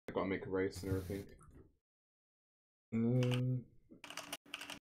gotta make a race and everything.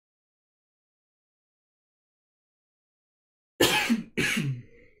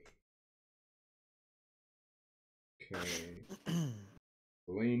 Okay.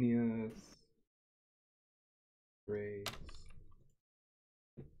 Miscellaneous. Race.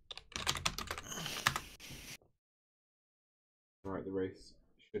 Alright, the race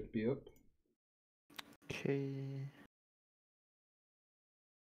should be up. Okay.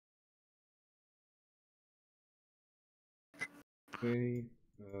 Okay,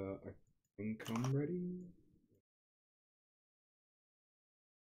 I think I'm ready.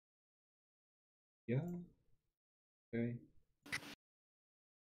 Yeah. Okay.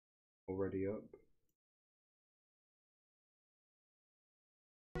 Already up.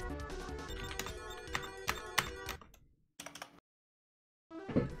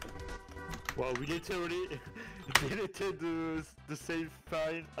 Wow, we literally deleted the save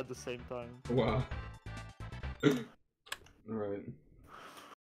file at the same time. Wow. Alright.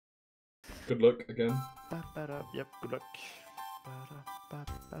 Good luck again. Yep, good luck.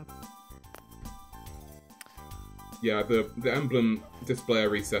 Yeah, the emblem display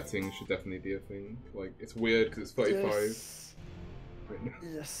resetting should definitely be a thing. Like, it's weird because it's 35 Yes. right now.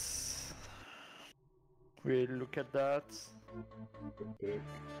 Yes. We'll look at that. Good pick.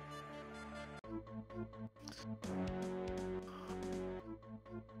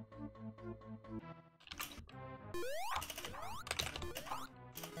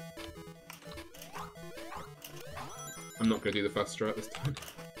 I'm not gonna do the fast strat this time.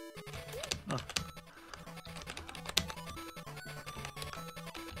 Oh.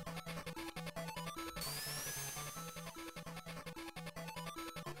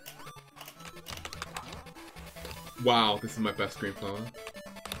 Wow, this is my best green flower.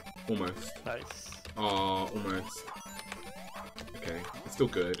 Almost. Nice. Ah, almost. Okay, it's still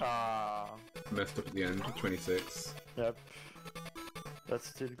good. Ah. Messed up at the end, 26. Yep. That's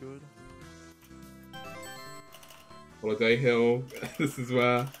still good. Holiday Hill, this is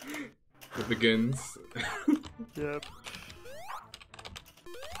where it begins. Yep.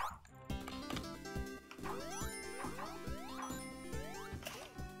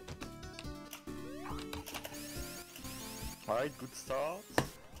 Alright, good start.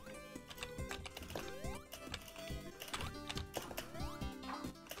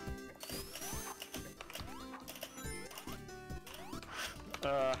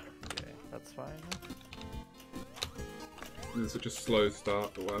 Okay, that's fine. This is such a slow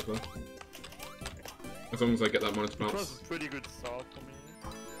start, but whatever. As long as I get that monitor It was bounce. a pretty good start for me.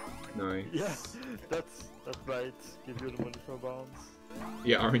 Nice. Yeah, that might give you the monitor bounce.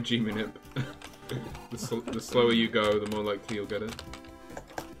 Yeah, RNG minute. The slower you go, the more likely you'll get it.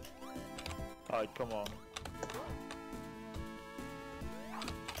 Alright, come on.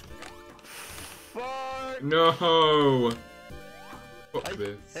 Fuck! No! Fuck I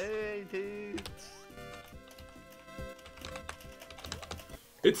this. hate it!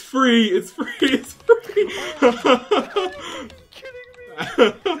 It's free! It's free! It's free! Kidding me!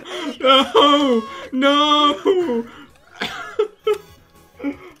 No! No!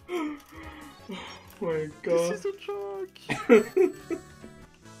 Oh my god. This is a joke!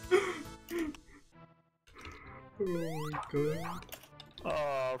 Oh my god.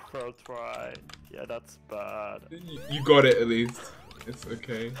 Oh, third try. Yeah, that's bad. You got it at least. It's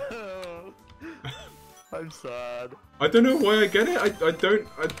okay. I'm sad. I don't know why I get it. I don't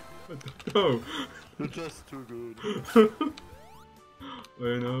know. You're just too good.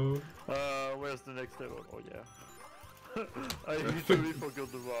 I know. Where's the next level? Oh yeah. I literally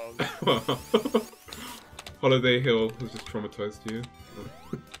forgot the round. Holiday Hill has just traumatized you.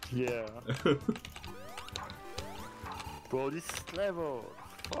 Yeah. Bro, this level.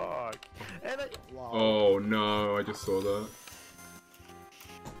 Fuck. And wow. Oh no, I just saw that.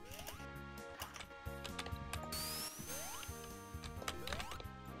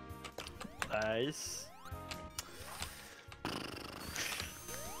 Nice.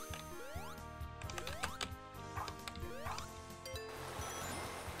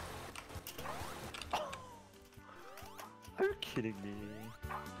 Are you kidding me?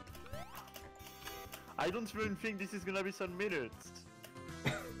 I don't even think this is gonna be some minutes.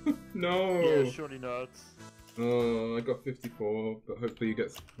 No. Yeah, surely not. Oh, I got 54, but hopefully you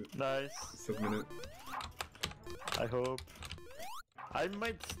get Nice. sub-minute. I hope. I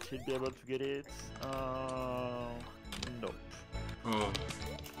might still be able to get it. Nope. Oh.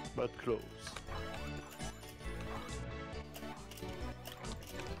 But close.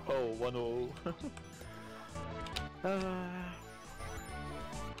 Oh, 1-0.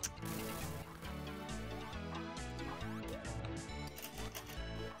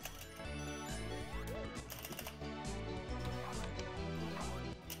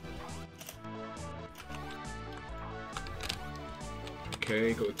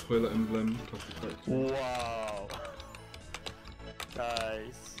 Okay, got the toilet emblem. Plus the character. Wow.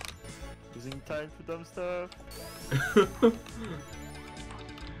 Nice. Using time for dumb stuff.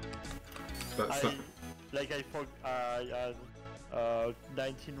 That's that. I had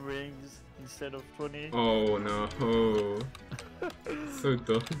 19 rings instead of 20. Oh no. So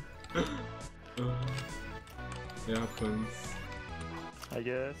dumb. It happens. I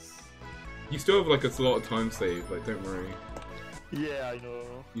guess. You still have like a lot of time saved, like don't worry. Yeah, I know.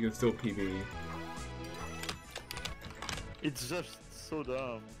 You can still PB. It's just so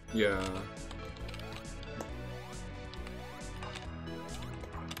dumb. Yeah.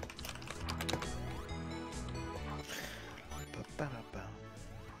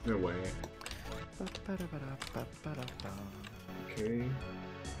 No way. Okay.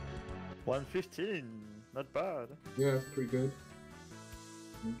 115, not bad. Yeah, that's pretty good.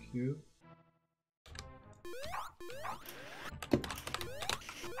 Thank you.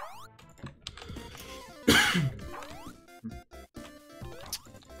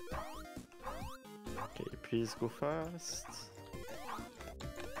 Okay, please go fast.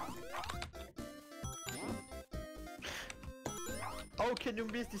 How can you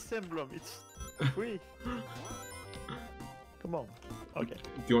miss this emblem? It's free. Come on. Okay.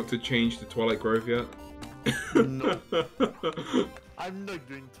 Do you want to change to Twilight Grove yet? No. I'm not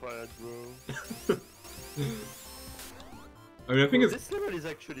doing Twilight Grove. I mean, I think This level is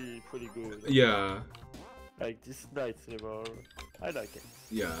actually pretty good. Yeah. Like this Knight's level, I like it.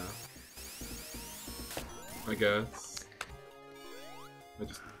 Yeah. I guess. I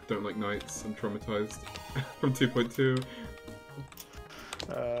just don't like knights. I'm traumatized from 2.2.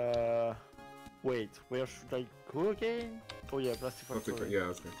 Wait, where should I go again? Oh yeah, Plastic Factory. Yeah, I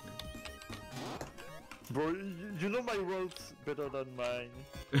was going to Bro, you know my roads better than mine.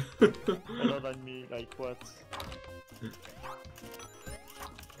 Better than me, like what?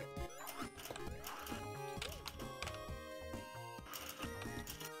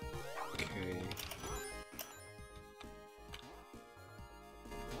 Okay.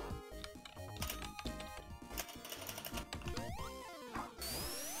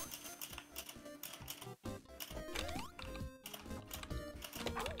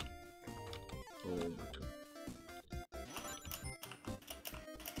 Oh my god.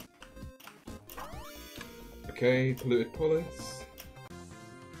 Okay, polluted polis.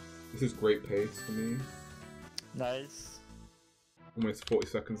 This is great pace for me. Nice. Almost 40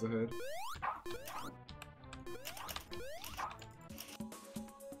 seconds ahead.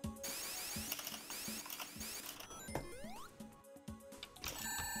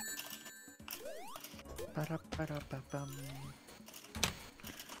 Ba-da-ba-da-ba-bum.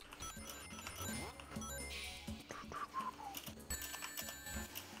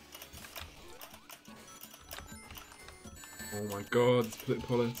 Oh my god, it's polluted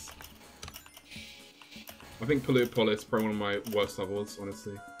polis. I think polluted polis is probably one of my worst levels,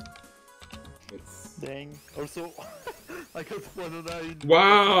 honestly. It's... Dang. Also, I got 109.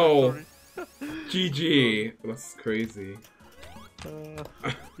 Wow! GG! That's crazy.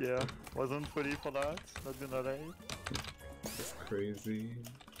 Yeah, wasn't ready for that, not gonna lie. That's crazy.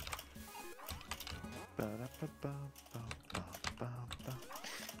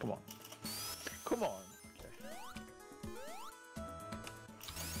 Come on. Come on.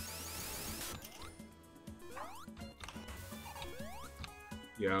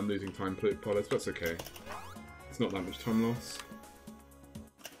 Yeah, I'm losing time polluted polis, but that's okay. It's not that much time loss.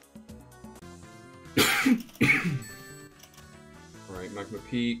 Right, magma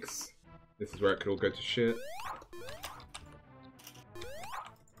peaks. This is where it could all go to shit.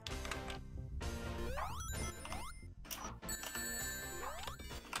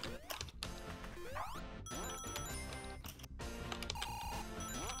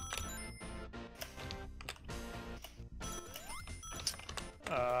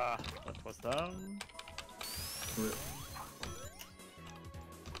 That was done.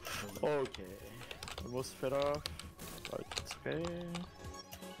 Okay, almost fed off, but it's okay.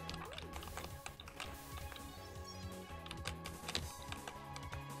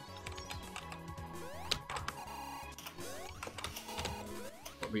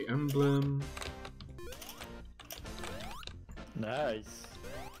 Got the emblem. Nice.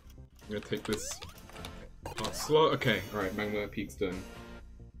 I'm gonna take this part slow. Okay, alright, magma peaks done.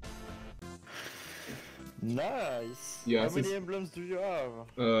 Nice! Yeah, how many emblems do you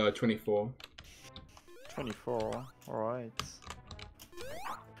have? 24. 24, alright.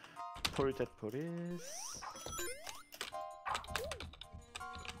 Polluted police.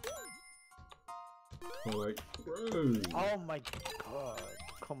 Like, bro. Oh my god,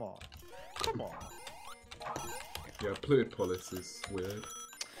 come on. Come on. Yeah, polluted polis is weird.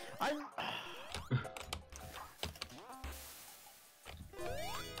 I'm...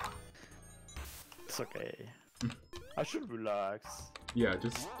 It's okay. I should relax. Yeah,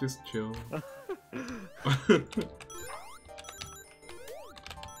 just chill.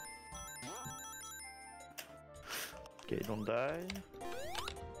 Okay, don't die.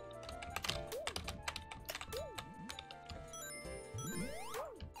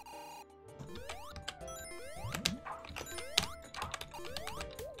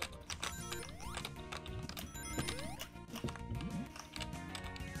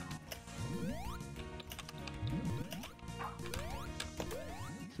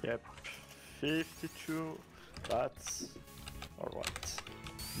 Yep, 52. That's alright.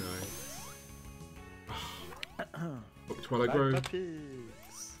 Nice. Look, Twilight Grove.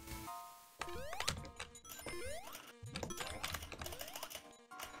 Pigs.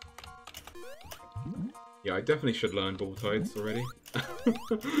 Yeah, I definitely should learn ball tides already.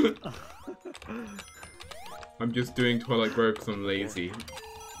 I'm just doing Twilight Grove because I'm lazy.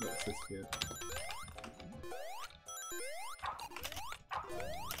 That's just it.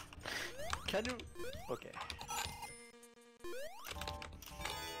 Can you? Okay.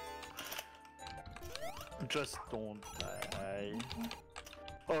 Just don't die.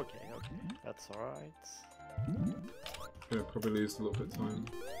 Okay, that's alright. Gonna probably lose a little bit of time.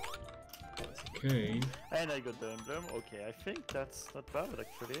 That's okay. And I got the emblem. Okay, I think that's not bad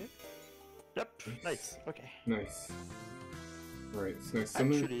actually. Yep, nice. Okay. Nice. Right, so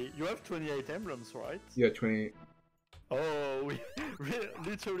actually, you have 28 emblems, right? Yeah, 28. Oh, we're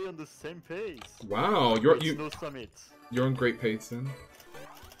literally on the same pace. Wow, No summit. You're on great pace then.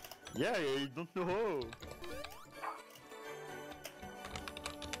 Yeah, I don't know how.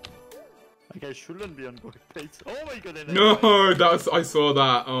 Like I shouldn't be on great pace. Oh my god! No, I saw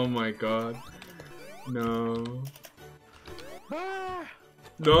that. Oh my god. No. Ah.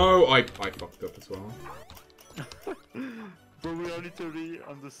 No, I fucked up as well. But we are literally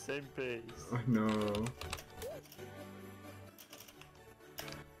on the same pace. I know.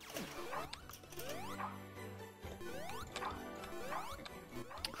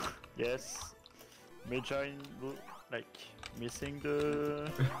 Yes, Magi like missing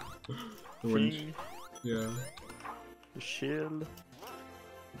the thing, yeah, the shield.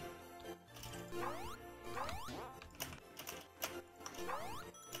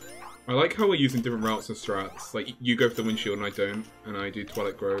 I like how we're using different routes and strats. Like you go for the windshield and I don't, and I do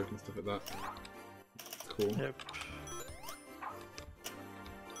Twilight Grove and stuff like that. It's cool. Yep.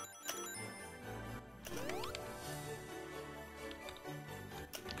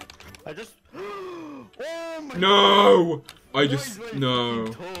 I just. Oh my No! God. I just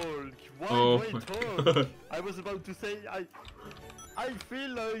no. Oh my God! I was about to say I feel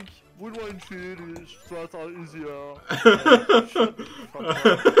like with one shield strats are easier. Shut the fuck up.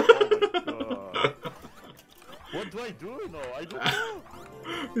 Oh my God. What do I do now? I don't know.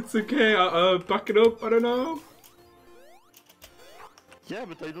 It's okay. Back it up. I don't know. Yeah,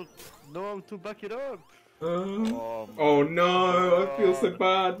 but I don't know how to back it up. Oh no! I feel so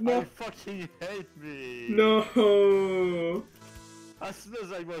bad. No. I fucking hate me. No. As soon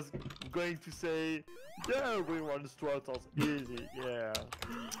as I was going to say, yeah, everyone stratters easy, yeah.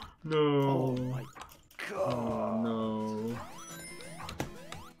 No. Oh my god. Oh no.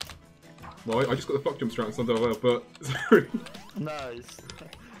 Well, I just got the fuck jump strat on Sundial well, but sorry. Nice.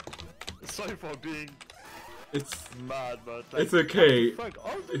 Sorry for being It's mad, but like, it's okay. Fuck,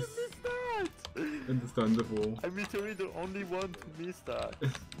 how did you miss that? Understandable. I'm literally the only one to miss that.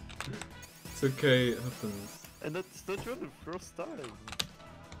 It's okay, it happens. And that's not even the first time.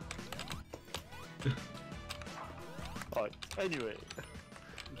 Alright, anyway.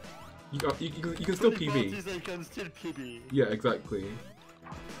 You can still PB. I can still PB. Yeah, exactly.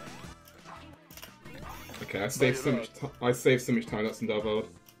 Okay, I saved so much time. That's in Darveld.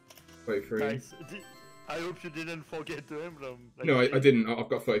 Wait for Nice. I hope you didn't forget the emblem. Like no, I didn't. I've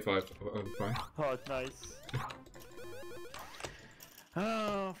got 35. I'm fine. Oh, nice.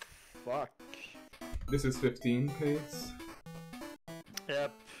 Oh, fuck. This is 15 pace.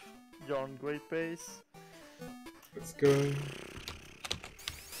 Yep, you're on great pace. Let's go.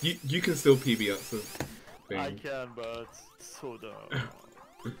 You can still PB, that's the thing. I can, but it's so dumb.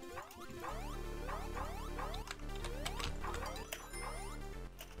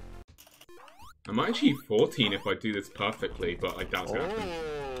 I'm actually 14 if I do this perfectly, but I doubt it's gonna happen.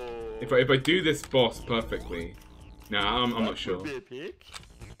 Oh. If I do this boss perfectly, nah, I'm not sure. Would be epic.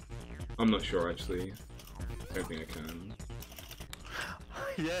 I'm not sure actually. I don't think I can.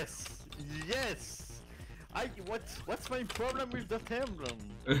 Yes, yes. What's my problem with that emblem?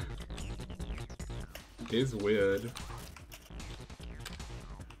 is weird.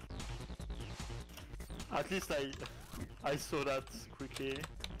 At least I saw that quickly.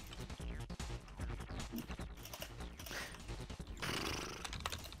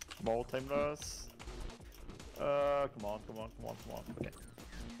 More time loss. Come on. Okay.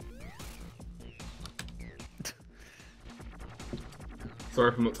 Sorry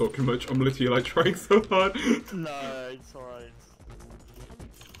if I'm not talking much. I'm literally like trying so hard. No, it's alright.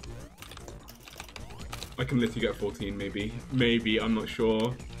 I can literally get 14, maybe. Maybe, I'm not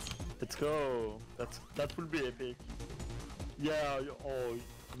sure. Let's go. That will be epic. Yeah. You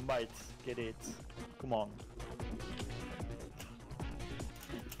might get it. Come on.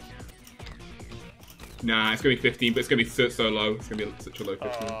 Nah, it's gonna be 15, but it's gonna be so low. It's gonna be such a low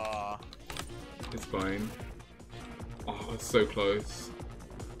 15. It's fine. Oh, it's so close.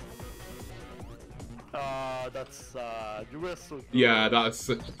 That's you were so close. Yeah, that's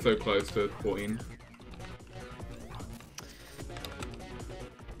so close to 14.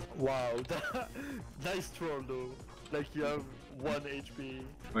 Wow, nice troll though. Like you have 1 HP.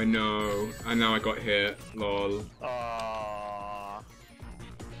 I know. And now I got hit. Lol.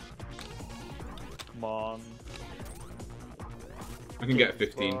 Come on. I can get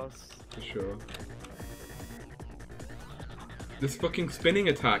 15 for sure. This fucking spinning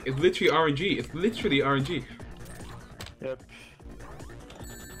attack is literally RNG. It's literally RNG. Yep.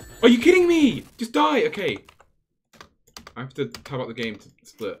 Are you kidding me? Just die. Okay. I have to tab out the game to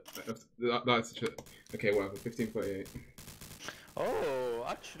split. That's such a... Okay, whatever. 15:48. Oh,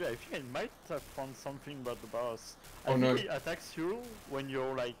 actually, I think I might have found something about the boss. Oh, I no. think he attacks you when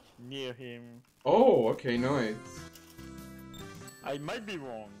you're like near him. Oh, okay, nice. I might be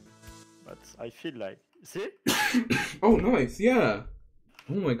wrong, but I feel like. See? Oh, nice. Yeah.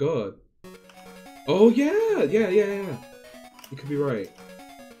 Oh my god. Oh yeah. You could be right.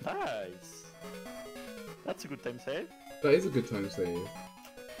 Nice. That's a good time save. That is a good time save.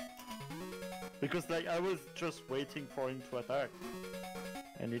 Because like I was just waiting for him to attack,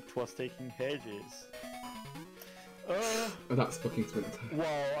 and it was taking ages. Oh, that's fucking spin attack.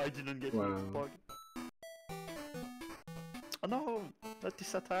 Wow, I didn't get Wow. hit. Bug. Oh no, not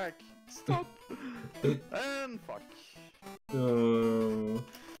this attack. Stop. And fuck. Oh.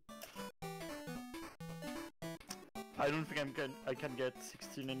 I don't think I can get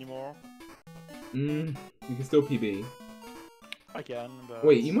 16 anymore. You can still PB. I can, but...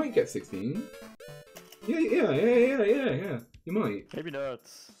 Wait, you might get 16. Yeah. You might. Maybe not.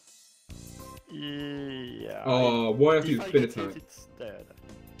 Yeah. Oh, why have you If I spin get attack? hit, it's dead.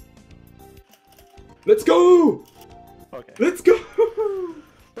 Let's go! Okay. Let's go!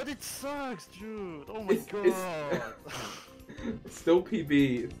 But it sucks, dude! Oh my god! It's still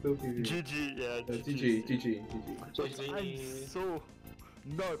PB. It's still PB. GG, yeah. GG. But I'm so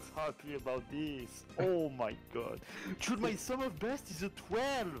not happy about this. Oh my god. Dude, my sum of best is a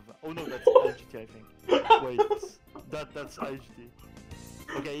 12! Oh no, that's IGT, I think. Wait, that's IGT.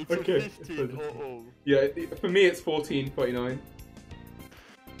 Okay, it's Okay. a 15. Oh. Yeah, for me it's 14:49.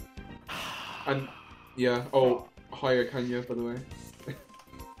 And yeah, higher Kanya, by the way.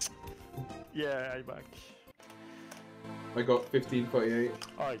 Yeah, I'm back. I got 15:48.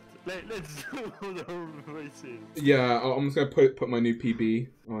 Alright, let's do the races. Yeah, I'm just gonna put my new PB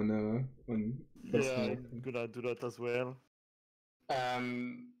on Yeah, I'm gonna do that as well. I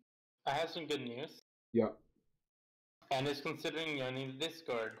have some good news. Yeah. And it's considering you're in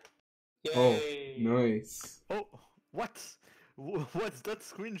Discord. Yay! Oh, nice. Oh, what? What's that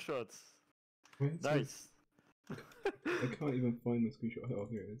screenshot? Where's Nice. I can't even find the screenshot. Oh,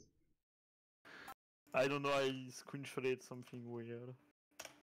 here it is. I don't know, I screenshotted something weird.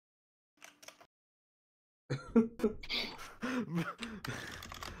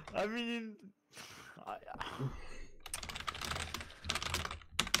 I mean...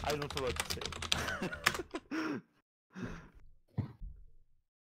 I don't know what to say.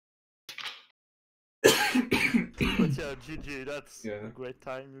 But yeah, GG, that's a great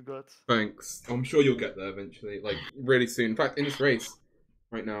time you got. Thanks. I'm sure you'll get there eventually, like really soon. In fact, in this race,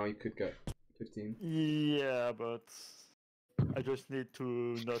 right now, you could get 15. Yeah, but I just need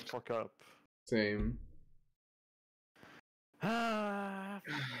to not fuck up. Same.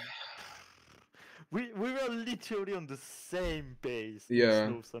 We were literally on the same pace. Yeah. In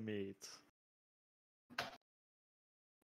Snow Summit.